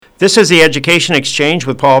This is the Education Exchange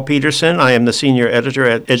with Paul Peterson. I am the senior editor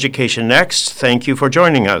at Education Next. Thank you for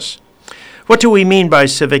joining us. What do we mean by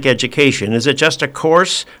civic education? Is it just a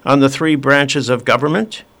course on the three branches of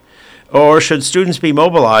government? Or should students be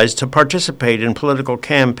mobilized to participate in political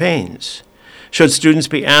campaigns? Should students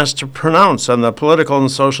be asked to pronounce on the political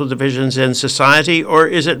and social divisions in society, or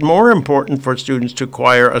is it more important for students to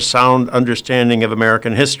acquire a sound understanding of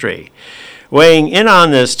American history? Weighing in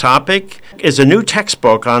on this topic is a new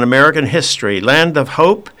textbook on American history, Land of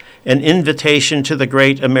Hope, An Invitation to the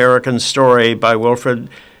Great American Story by Wilfred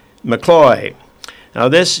McClay. Now,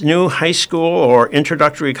 this new high school or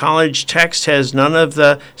introductory college text has none of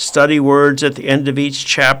the study words at the end of each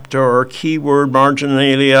chapter or keyword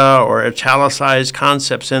marginalia or italicized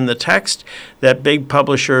concepts in the text that big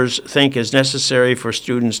publishers think is necessary for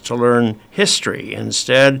students to learn history.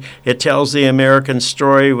 Instead, it tells the American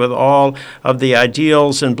story with all of the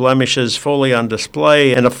ideals and blemishes fully on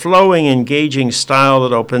display in a flowing, engaging style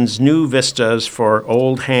that opens new vistas for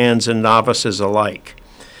old hands and novices alike.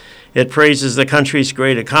 It praises the country's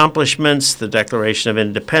great accomplishments, the Declaration of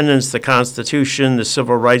Independence, the Constitution, the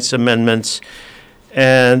Civil Rights Amendments,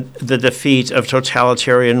 and the defeat of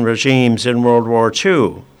totalitarian regimes in World War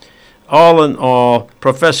II. All in all,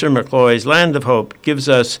 Professor McClay's Land of Hope gives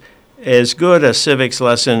us as good a civics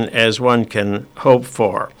lesson as one can hope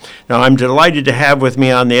for. Now, I'm delighted to have with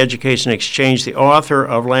me on the Education Exchange the author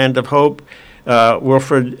of Land of Hope,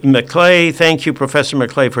 Wilfred McClay. Thank you, Professor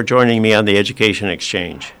McClay, for joining me on the Education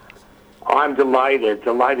Exchange. Oh, I'm delighted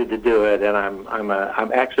to do it, and I'm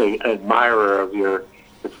actually an admirer of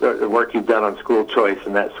the work you've done on school choice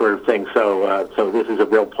and that sort of thing. So this is a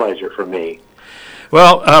real pleasure for me.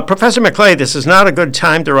 Well, Professor McClay, this is not a good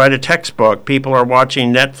time to write a textbook. People are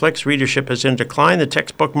watching Netflix. Readership is in decline. The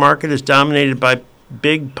textbook market is dominated by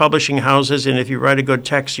big publishing houses, and if you write a good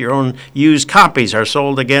text, your own used copies are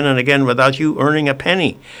sold again and again without you earning a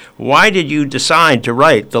penny. Why did you decide to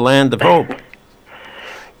write The Land of Hope?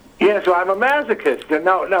 Yeah, so I'm a masochist.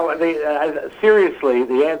 Seriously,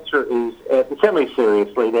 the answer is,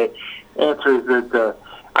 semi-seriously, the answer is that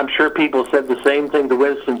I'm sure people said the same thing to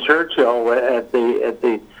Winston Churchill at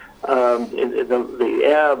the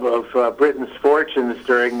ebb of Britain's fortunes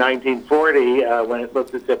during 1940, when it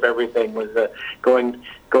looked as if everything was going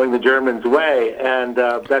the Germans' way. And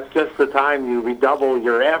that's just the time you redouble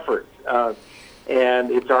your efforts. And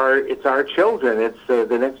it's our children. It's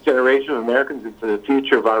the next generation of Americans. It's the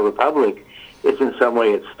future of our republic. It's in some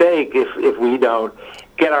way at stake if we don't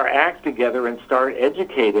get our act together and start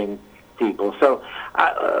educating people. So,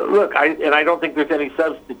 look, I don't think there's any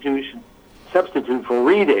substitute for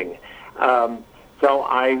reading. So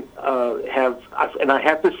I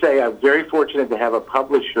have to say I'm very fortunate to have a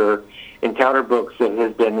publisher, Encounter Books, that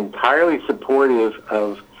has been entirely supportive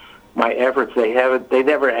of my efforts. They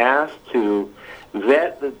never asked to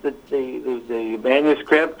vet the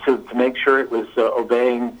manuscript to make sure it was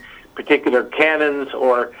obeying particular canons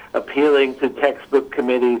or appealing to textbook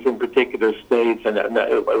committees in particular states. And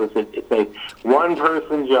it's a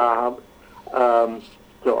one-person job.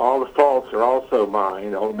 So all the faults are also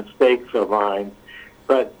mine, all the mistakes are mine.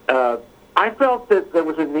 But I felt that there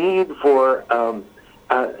was a need for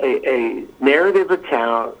a narrative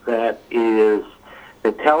account that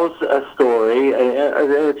tells a story.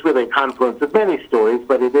 It's really a confluence of many stories,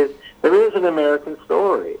 but there is an American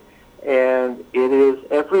story. And it is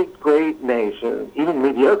every great nation, even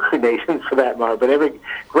mediocre nations for that matter, but every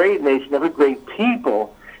great nation, every great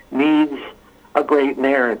people needs a great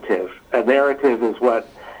narrative. A narrative is what,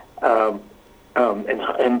 and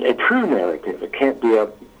a true narrative. It can't be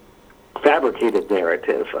a fabricated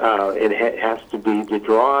narrative. It has to be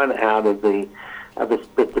drawn out of the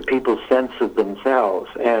people's sense of themselves.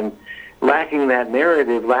 And lacking that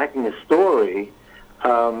narrative, lacking a story,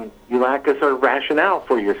 you lack a sort of rationale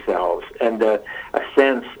for yourselves and a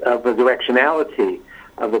sense of the directionality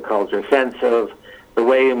of the culture, a sense of the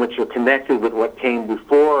way in which you're connected with what came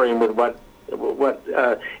before and with what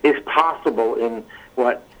is possible in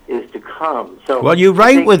what is to come. So, well, you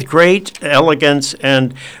write with great elegance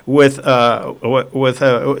and with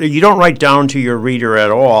you don't write down to your reader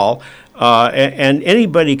at all. And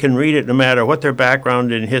anybody can read it no matter what their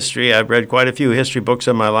background in history. I've read quite a few history books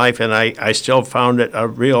in my life, and I still found it a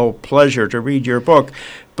real pleasure to read your book.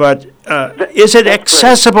 But is it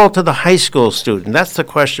accessible to the high school student? That's the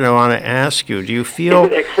question I want to ask you. Do you feel...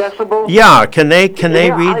 Is it accessible? Yeah. Can they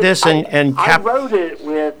read this and I wrote it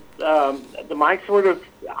with... my sort of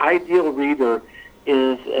ideal reader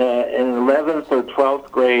is an 11th or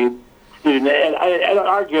 12th grade student, and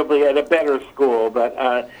arguably at a better school,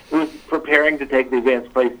 but who was preparing to take the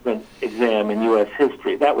advanced placement exam in U.S.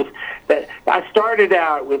 history. That I started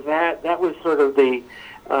out with that. That was sort of the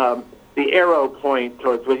arrow point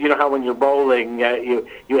towards, you know how when you're bowling,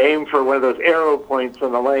 you aim for one of those arrow points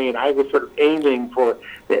on the lane. I was sort of aiming for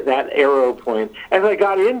that arrow point. As I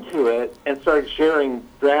got into it and started sharing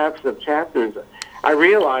drafts of chapters, I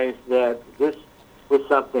realized that this was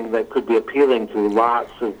something that could be appealing to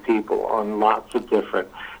lots of people on lots of different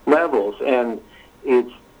levels, and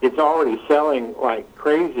it's already selling like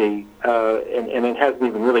crazy, and it hasn't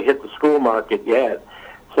even really hit the school market yet.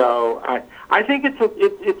 So I think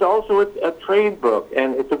it's also a trade book,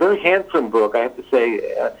 and it's a very handsome book. I have to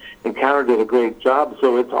say, Encounter did a great job.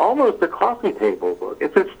 So it's almost a coffee table book.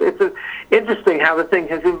 It's interesting how the thing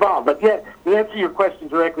has evolved. But yet, to answer your question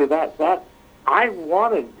directly, that I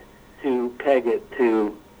wanted to peg it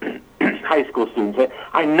to high school students.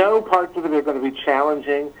 I know parts of it are going to be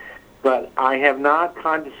challenging, but I have not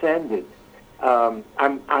condescended.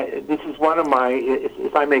 This is one of my,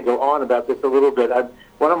 if I may go on about this a little bit,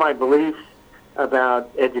 one of my beliefs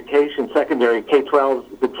about education, secondary,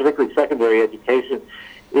 K-12, particularly secondary education,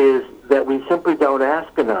 is that we simply don't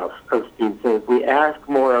ask enough of students. If we ask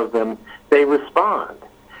more of them, they respond.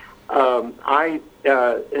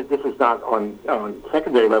 This is not on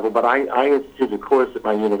secondary level, but I instituted a course at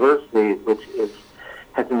my university which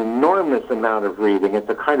has an enormous amount of reading. It's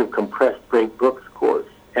a kind of compressed great books course.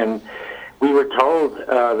 And we were told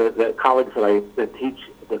that the colleagues that teach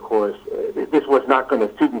the course, this was not going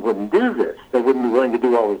to, students wouldn't do this. They wouldn't be willing to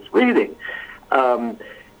do all this reading.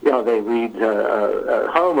 They read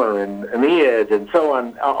Homer and Aeneid and so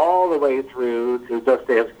on, all the way through to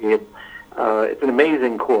Dostoevsky. It's an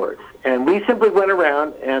amazing course. And we simply went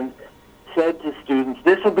around and said to students,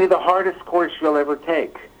 this will be the hardest course you'll ever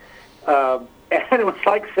take. And it was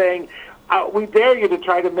like saying, we dare you to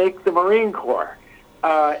try to make the Marine Corps.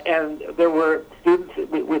 And there were students,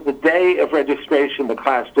 with the day of registration, the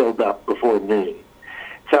class filled up before noon.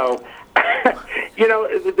 So,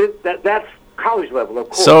 that's college level, of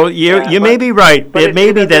course. So you may be right. But it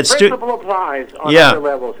may be that the principle applies on other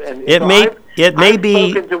levels. And I've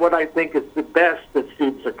spoken to what I think is the best that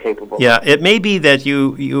students are capable of. Yeah, it may be that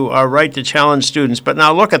you are right to challenge students, but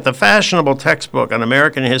now look at the fashionable textbook on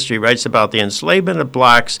American history writes about the enslavement of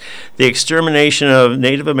blacks, the extermination of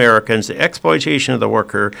Native Americans, the exploitation of the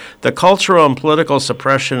worker, the cultural and political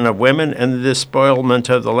suppression of women, and the despoilment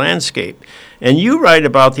of the landscape. And you write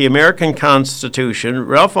about the American Constitution,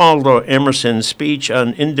 Ralph Waldo Emerson's speech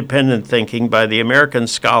on independent thinking by the American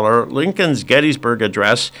scholar, Lincoln's Gettysburg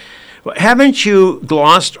Address. Haven't you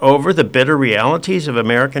glossed over the bitter realities of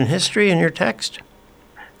American history in your text?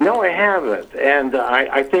 No, I haven't. And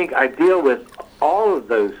I think I deal with all of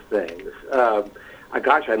those things.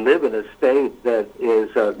 I live in a state that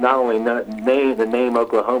is not only the name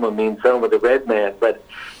Oklahoma means home of the red man, but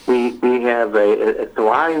we have a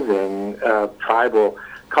thriving tribal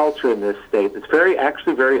culture in this state that's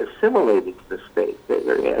actually very assimilated to the state.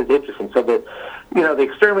 It's interesting. So the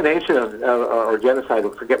extermination or genocide, I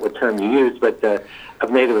forget what term you use, but of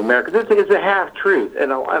Native Americans, is a half-truth.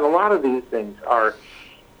 And a lot of these things are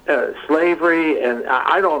slavery, and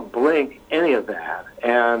I don't blink any of that.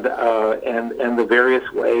 And the various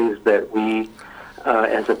ways that we,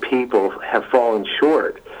 as a people, have fallen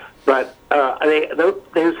short. But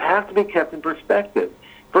those have to be kept in perspective.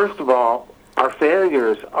 First of all, our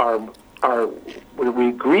failures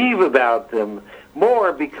we grieve about them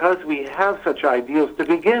more because we have such ideals to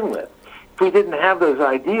begin with. If we didn't have those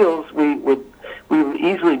ideals, we would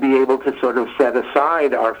easily be able to sort of set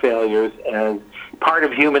aside our failures as part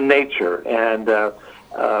of human nature and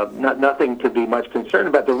nothing to be much concerned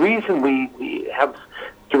about. The reason we have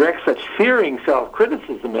direct such searing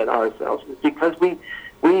self-criticism in ourselves is because we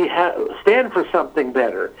stand for something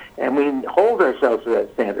better, and we hold ourselves to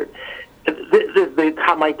that standard.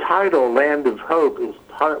 My title, Land of Hope, is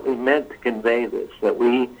partly meant to convey this, that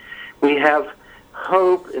we have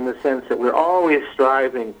hope in the sense that we're always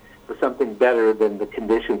striving for something better than the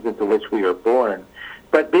conditions into which we are born.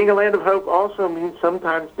 But being a land of hope also means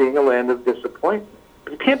sometimes being a land of disappointment.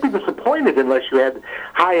 You can't be disappointed unless you had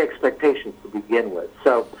high expectations to begin with.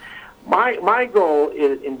 So my goal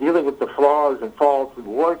in dealing with the flaws and faults and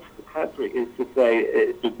warts of the country is to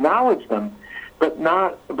say, to acknowledge them, but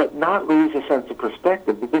not lose a sense of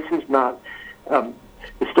perspective. This is not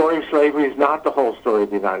the story of slavery is not the whole story of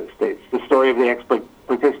the United States. The story of the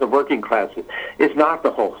exploitation of working classes is not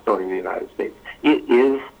the whole story of the United States. It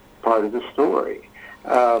is part of the story.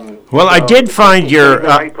 I did find your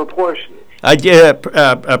right proportions.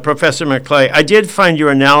 Professor McClay. I did find your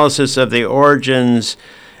analysis of the origins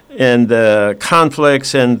the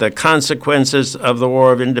conflicts and the consequences of the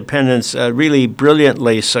War of Independence, really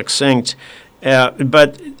brilliantly succinct.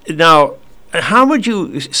 But now, how would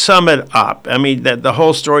you sum it up? I mean, the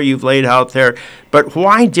whole story you've laid out there, but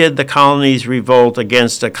why did the colonies revolt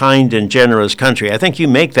against a kind and generous country? I think you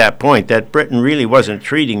make that point, that Britain really wasn't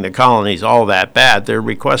treating the colonies all that bad. Their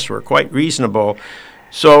requests were quite reasonable.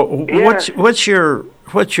 So what's your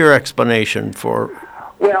explanation for?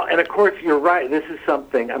 Well, and of course, you're right. This is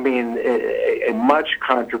something, I mean, a much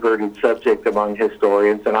controverted subject among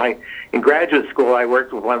historians. And in graduate school, I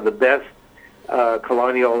worked with one of the best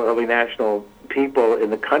colonial early national people in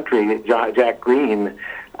the country, Jack Green,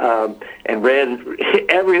 and read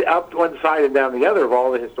every up one side and down the other of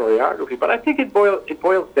all the historiography. But I think it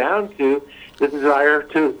boils down to the desire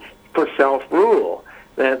for self-rule,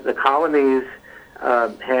 that the colonies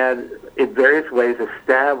had in various ways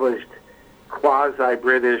established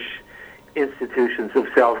quasi-British institutions of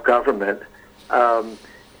self-government, and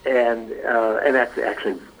that's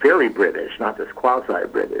actually very British, not just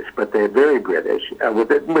quasi-British, but they're very British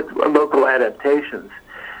with local adaptations.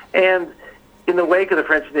 And in the wake of the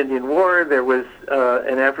French and Indian War, there was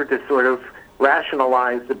an effort to sort of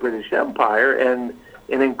rationalize the British Empire and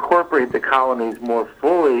incorporate the colonies more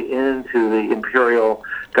fully into the imperial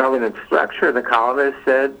governance structure. The colonists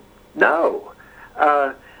said no.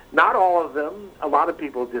 Not all of them. A lot of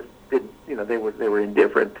people just did. They were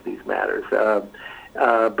indifferent to these matters.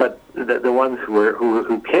 But the ones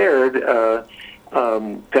who cared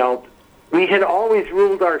felt we had always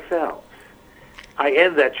ruled ourselves. I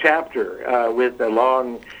end that chapter with a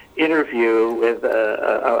long interview with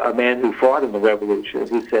a man who fought in the Revolution,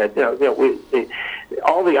 who said,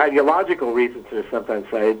 all the ideological reasons are sometimes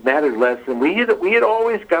cited mattered less than we had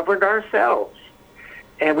always governed ourselves.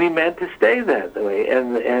 And we meant to stay that way,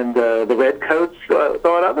 and the Redcoats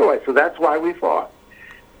thought otherwise. So that's why we fought.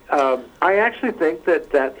 I actually think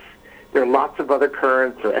that there are lots of other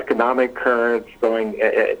currents, or economic currents, going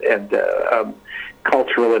and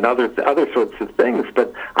cultural and other sorts of things.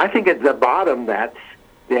 But I think at the bottom, that's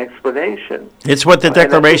the explanation. It's what the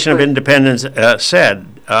Declaration of Independence said,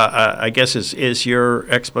 I guess, is your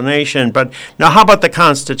explanation. But now, how about the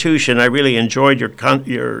Constitution? I really enjoyed your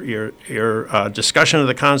discussion of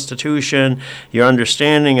the Constitution, your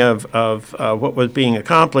understanding of what was being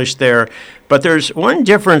accomplished there. But there's one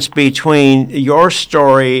difference between your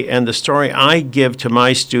story and the story I give to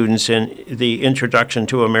my students in the Introduction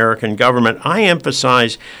to American Government. I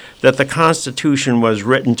emphasize that the Constitution was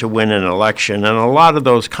written to win an election, and a lot of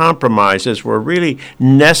those compromises were really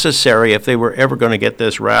necessary if they were ever going to get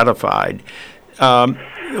this ratified.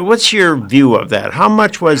 What's your view of that? How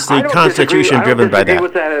much was the Constitution driven by that? I don't disagree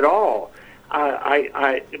with that at all.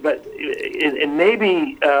 But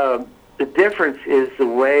maybe the difference is the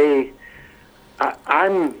way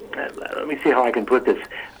let me see how I can put this.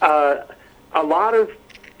 A lot of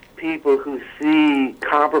people who see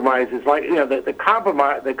compromises like the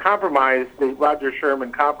Roger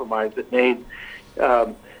Sherman compromise that made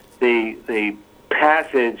the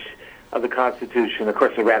passage of the Constitution. Of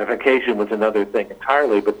course, the ratification was another thing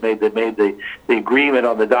entirely, but made the agreement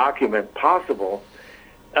on the document possible.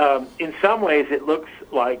 In some ways, it looks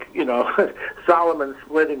like Solomon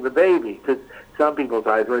splitting the baby to some people's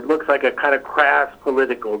eyes, where it looks like a kind of crass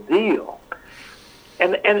political deal.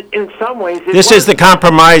 And in some ways, this is the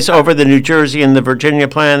compromise over the New Jersey and the Virginia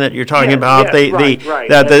plan that you're talking about.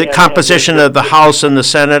 The composition of the House and the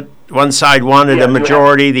Senate. One side wanted a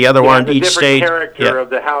majority, the other wanted each state. The character of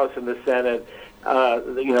the House and the Senate.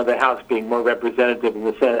 The House being more representative of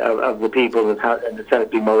the Senate, of the people, and the Senate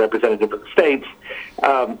being more representative of the states.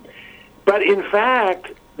 But in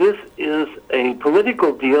fact, this is a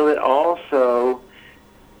political deal that also,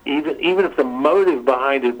 even if the motive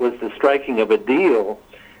behind it was the striking of a deal,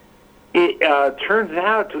 it turns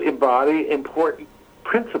out to embody important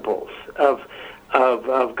principles of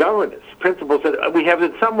governance, principles that we have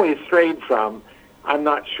in some ways strayed from. I'm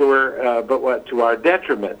not sure, but what to our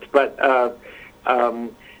detriment. But that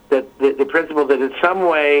the principle that in some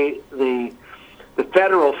way the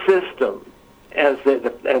federal system, as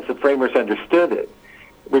the framers understood it,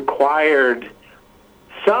 required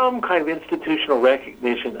some kind of institutional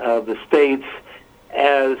recognition of the states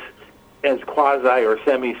as quasi or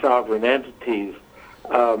semi-sovereign entities,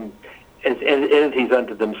 as entities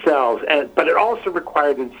unto themselves. But it also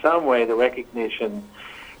required in some way the recognition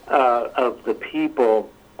of the people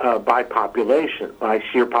by population, by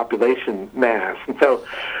sheer population mass. And so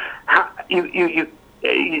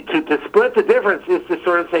to split the difference is to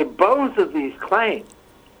sort of say both of these claims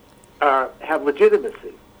have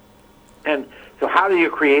legitimacy. And so how do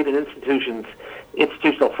you create an institutions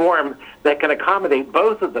institutional form that can accommodate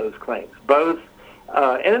both of those claims.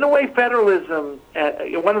 And in a way, federalism,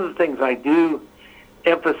 one of the things I do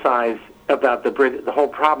emphasize about the whole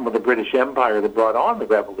problem of the British Empire that brought on the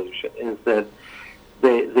revolution is that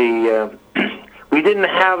we didn't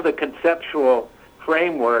have the conceptual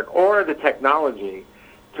framework or the technology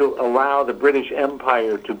to allow the British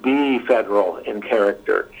Empire to be federal in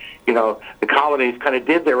character. The colonies kind of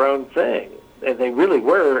did their own thing, and they really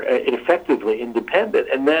were effectively independent.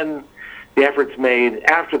 And then the efforts made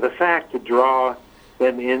after the fact to draw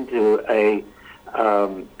them into a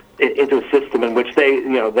system in which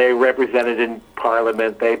they represented in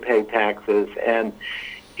Parliament, they paid taxes, and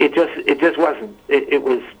it just wasn't. It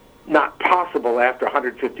was not possible after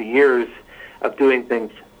 150 years of doing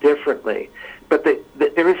things differently. But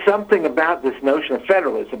there is something about this notion of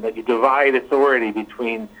federalism, that you divide authority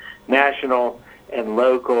between national and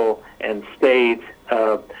local and state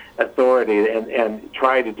authority and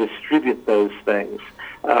try to distribute those things.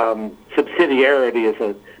 Subsidiarity is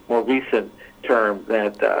a more recent term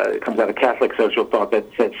that comes out of Catholic social thought that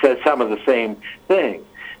says some of the same thing.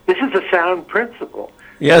 This is a sound principle.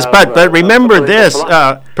 Yes, but remember this,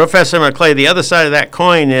 Professor McClay, the other side of that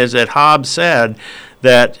coin is that Hobbes said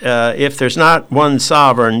that if there's not one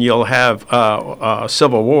sovereign, you'll have a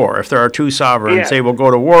civil war. If there are two sovereigns, they will go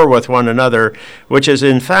to war with one another, which is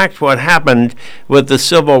in fact what happened with the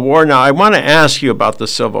Civil War. Now, I want to ask you about the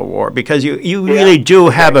Civil War, because you really do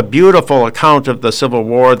have a beautiful account of the Civil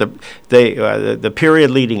War, the period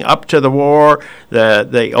leading up to the war,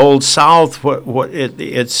 the Old South,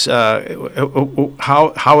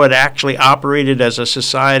 how it actually operated as a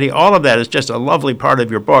society. All of that is just a lovely part of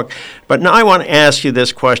your book. But now I want to ask you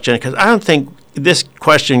this question, because I don't think this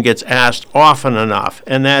question gets asked often enough,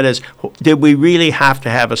 and that is, did we really have to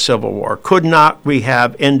have a civil war? Could not we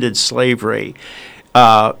have ended slavery?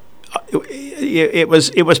 It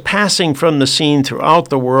was passing from the scene throughout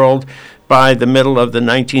the world. By the middle of the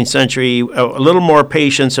 19th century, a little more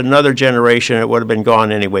patience, another generation, it would have been gone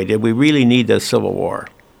anyway. Did we really need a civil war?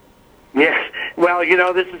 Yes. Well,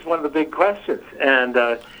 this is one of the big questions, and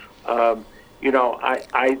I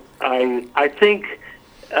think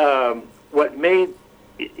what made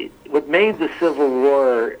the Civil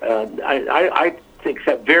War, I think,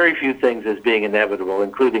 accept very few things as being inevitable,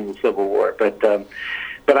 including the Civil War. But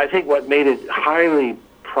I think what made it highly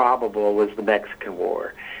probable was the Mexican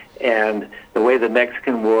War, and the way the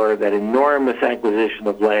Mexican War, that enormous acquisition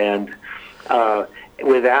of land,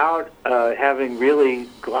 without having really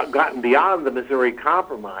gotten beyond the Missouri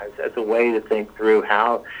Compromise as a way to think through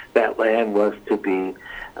how that land was to be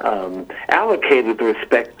allocated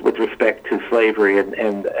with respect to slavery and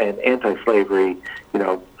anti-slavery,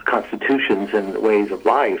 constitutions and ways of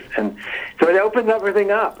life. And so it opened everything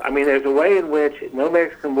up. I mean, there's a way in which no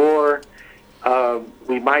Mexican War,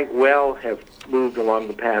 we might well have moved along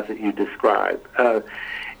the path that you described. But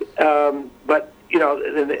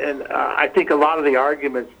and I think a lot of the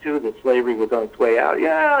arguments, too, that slavery was on its way out,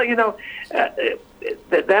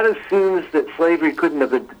 that assumes that slavery couldn't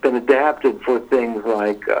have been adapted for things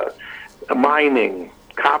like mining,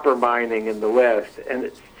 copper mining in the West. And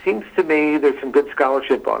it seems to me there's some good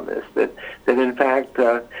scholarship on this, that in fact,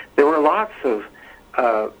 there were lots of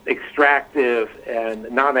extractive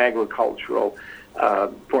and non-agricultural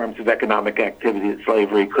forms of economic activity that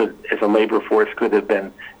slavery as a labor force, could have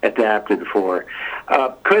been adapted for.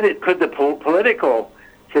 Could the political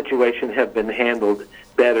situation have been handled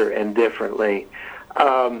better and differently?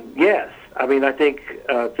 Yes. I mean, I think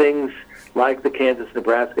things like the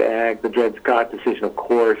Kansas-Nebraska Act, the Dred Scott decision, of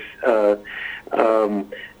course, and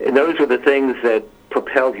those were the things that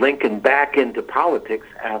propelled Lincoln back into politics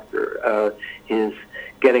after his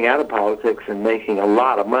getting out of politics and making a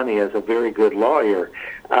lot of money as a very good lawyer.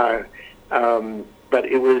 But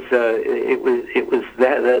it was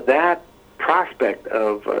that prospect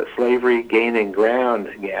of slavery gaining ground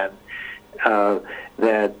again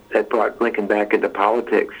that brought Lincoln back into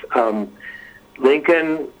politics.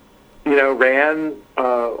 Lincoln, ran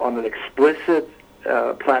on an explicit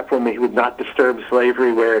platform that he would not disturb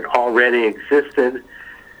slavery where it already existed,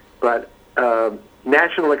 but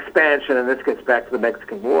national expansion, and this gets back to the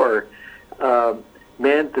Mexican War,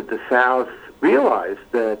 meant that the South realized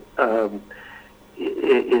that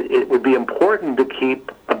it would be important to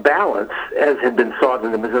keep a balance, as had been sought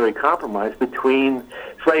in the Missouri Compromise, between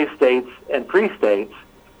slave states and free states,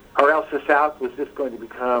 or else the South was just going to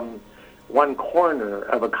become one corner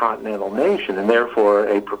of a continental nation, and therefore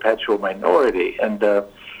a perpetual minority. And that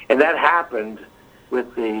happened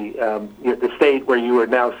the state where you are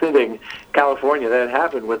now sitting, California. That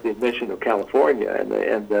happened with the admission of California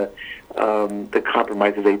and the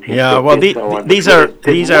compromise of 1850. Yeah, well, these are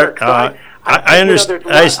I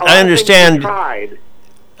understand.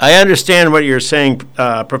 I understand what you're saying,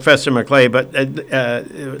 Professor McClay, but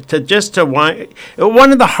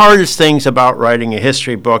one of the hardest things about writing a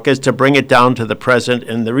history book is to bring it down to the present,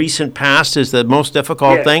 and the recent past is the most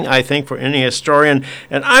difficult thing, I think, for any historian.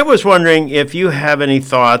 And I was wondering if you have any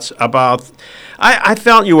thoughts about. I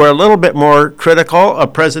felt you were a little bit more critical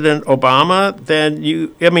of President Obama than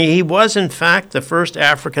you. I mean, he was, in fact, the first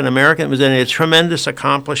African American. It was a tremendous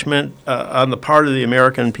accomplishment on the part of the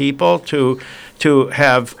American people to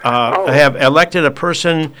have elected a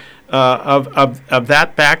person of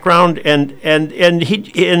that background, and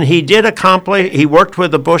he did accomplish. He worked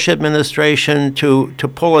with the Bush administration to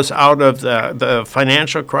pull us out of the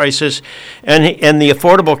financial crisis, and the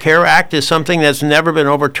Affordable Care Act is something that's never been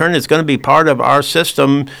overturned. It's going to be part of our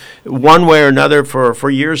system one way or another for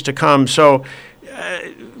years to come. So.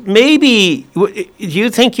 Maybe, do you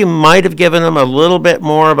think you might have given him a little bit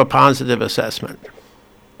more of a positive assessment?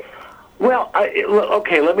 Well,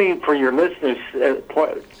 okay, let me, for your listeners,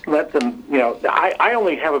 let them, I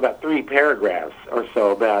only have about 3 paragraphs or so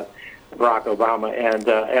about Barack Obama and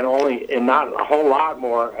not a whole lot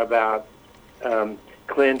more about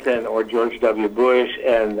Clinton or George W. Bush,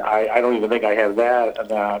 and I don't even think I have that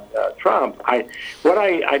about Trump. What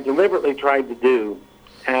I deliberately tried to do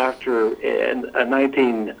after in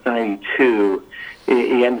 1992,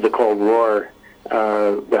 he ended the Cold War.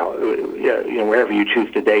 Wherever you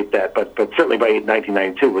choose to date that, but certainly by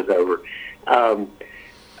 1992 was over.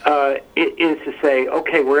 It is to say,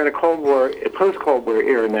 okay, we're in a Cold War, a post-Cold War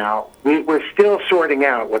era now. We're still sorting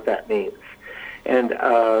out what that means, and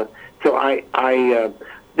so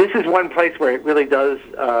this is one place where it really does.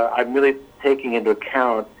 I'm really taking into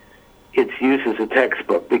account its use as a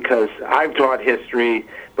textbook, because I've taught history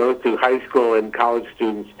both to high school and college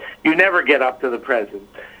students. You never get up to the present.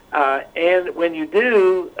 And when you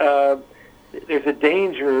do, there's a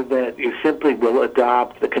danger that you simply will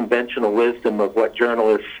adopt the conventional wisdom of what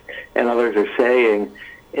journalists and others are saying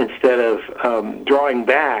instead of drawing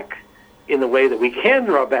back in the way that we can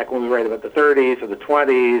draw back when we write about the 30s or the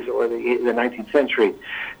 20s or the 19th century.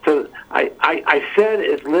 So I said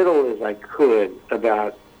as little as I could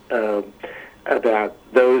about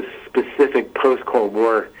those specific post-Cold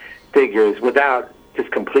War figures without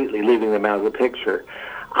just completely leaving them out of the picture.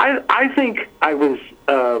 I think I was.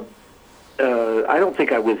 I don't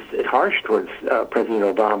think I was harsh towards President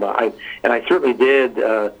Obama. I certainly did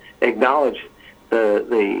acknowledge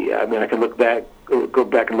the. I mean, I can go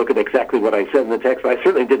back and look at exactly what I said in the text. But I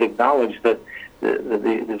certainly did acknowledge the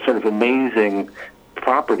sort of amazing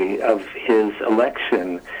property of his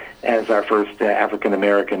election as our first African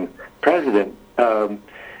American president.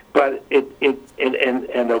 But and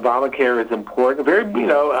Obamacare is important. Very,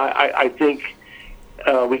 I think.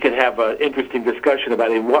 We could have an interesting discussion about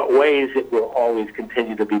in what ways it will always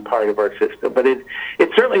continue to be part of our system. But it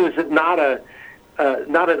certainly was not an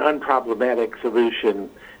unproblematic solution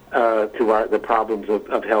to the problems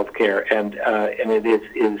of healthcare, and it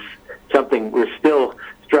is something we're still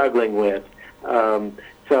struggling with. I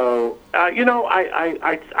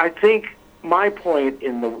think my point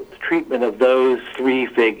in the treatment of those 3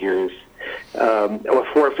 figures, or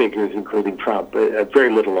 4 figures, including Trump, very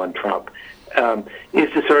little on Trump.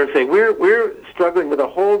 Is to sort of say we're struggling with a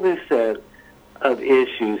whole new set of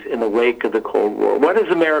issues in the wake of the Cold War. What is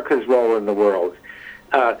America's role in the world?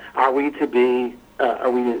 Are we to be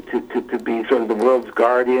sort of the world's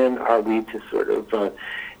guardian? Are we to sort of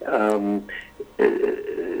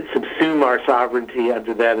subsume our sovereignty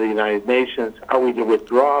under that of the United Nations? Are we to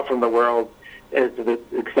withdraw from the world as to the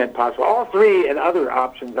extent possible? All 3 and other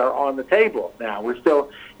options are on the table now. We're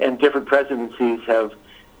still, and different presidencies have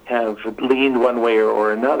leaned one way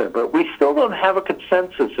or another, but we still don't have a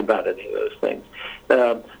consensus about any of those things.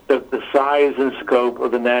 The size and scope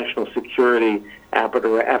of the national security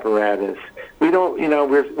apparatus, we don't,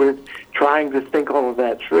 we're trying to think all of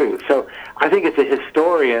that through. So I think as a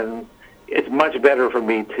historian, it's much better for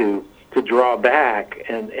me to draw back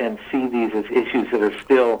and see these as issues that are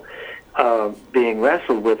still being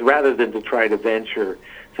wrestled with, rather than to try to venture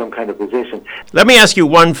some kind of position. Let me ask you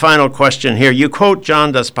one final question here. You quote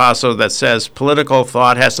John Dos Passos that says political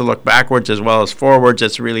thought has to look backwards as well as forwards.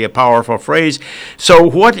 It's really a powerful phrase. So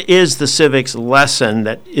what is the civics lesson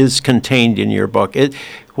that is contained in your book?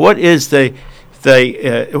 What is in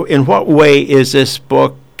what way is this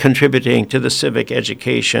book contributing to the civic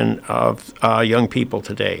education of young people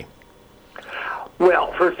today?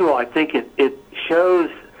 Well, first of all, I think it shows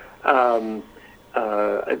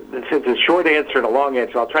It's a short answer and a long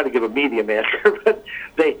answer. I'll try to give a medium answer, but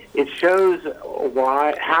it shows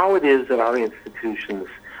how it is that our institutions,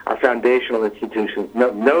 our foundational institutions,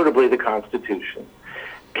 notably the Constitution,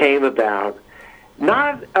 came about.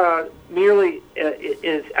 Not merely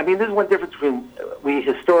there's one difference between we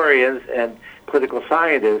historians and political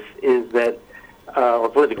scientists is that, or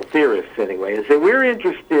political theorists anyway, is that we're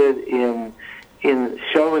interested in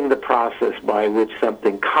showing the process by which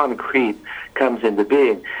something concrete comes into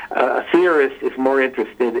being. A theorist is more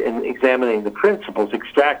interested in examining the principles,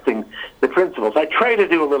 extracting the principles. I try to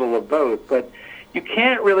do a little of both, but you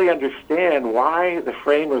can't really understand why the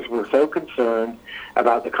framers were so concerned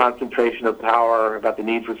about the concentration of power, about the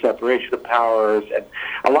need for separation of powers, and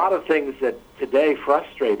a lot of things that today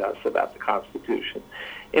frustrate us about the Constitution,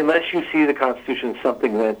 unless you see the Constitution as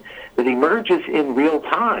something that emerges in real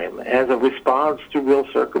time as a response to real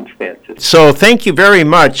circumstances. So thank you very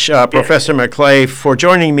much, Professor McClay, for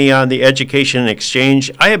joining me on the Education Exchange.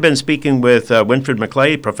 I have been speaking with Wilfred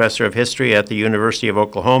McClay, Professor of History at the University of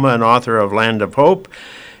Oklahoma and author of Land of Hope,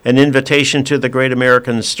 An Invitation to the Great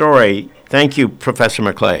American Story. Thank you, Professor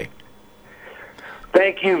McClay.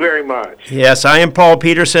 Thank you very much. Yes, I am Paul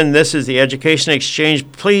Peterson. This is the Education Exchange.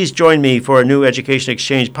 Please join me for a new Education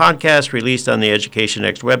Exchange podcast released on the Education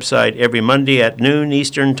Next website every Monday at noon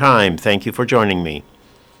Eastern Time. Thank you for joining me.